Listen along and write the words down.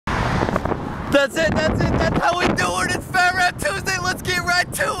That's it, that's how we do it. It's Fat Rap Tuesday, let's get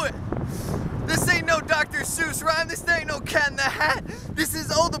right to it. This ain't no Dr. Seuss rhyme, this ain't no Cat in the Hat. This is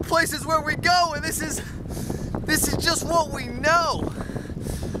all the places where we go, and this is just what we know.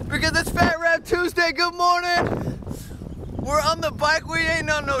 Because it's Fat Rap Tuesday, good morning. We're on the bike, we ain't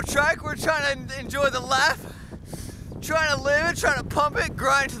on no trike. We're trying to enjoy the laugh, trying to live it, trying to pump it,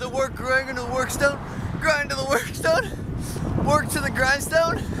 grind to the work, grind to the workstone, grind to the workstone, work to the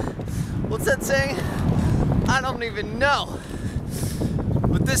grindstone. What's that saying? I don't even know.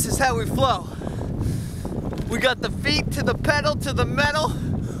 But this is how we flow. We got the feet to the pedal to the metal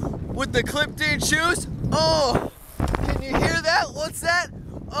with the clipped-in shoes. Oh, can you hear that? What's that?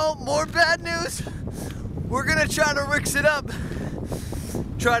 Oh, more bad news. We're gonna try to mix it up.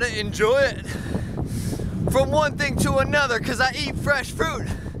 Try to enjoy it from one thing to another, because I eat fresh fruit.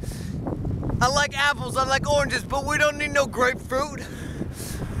 I like apples, I like oranges, but we don't need no grapefruit.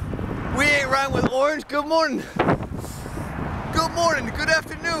 We ain't rhyme with orange. Good morning. Good morning, good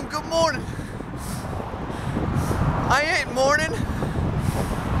afternoon, good morning. I ain't mourning.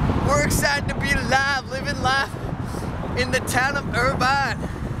 We're excited to be alive, living life in the town of Irvine.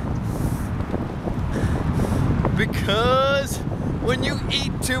 Because when you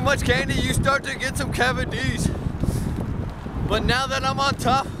eat too much candy, you start to get some cavities. But now that I'm on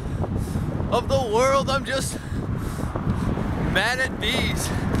top of the world, I'm just mad at these.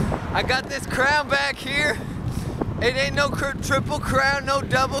 I got this crown back here. It ain't no triple crown, no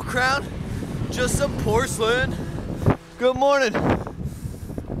double crown, just some porcelain. Good morning.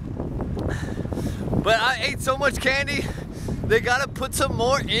 But I ate so much candy, they gotta put some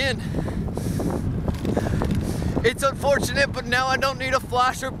more in. It's unfortunate, but now I don't need a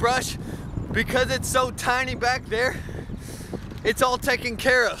floss or brush because it's so tiny back there. It's all taken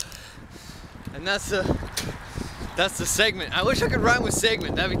care of. And that's the segment. I wish I could rhyme with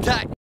segment, that'd be tight.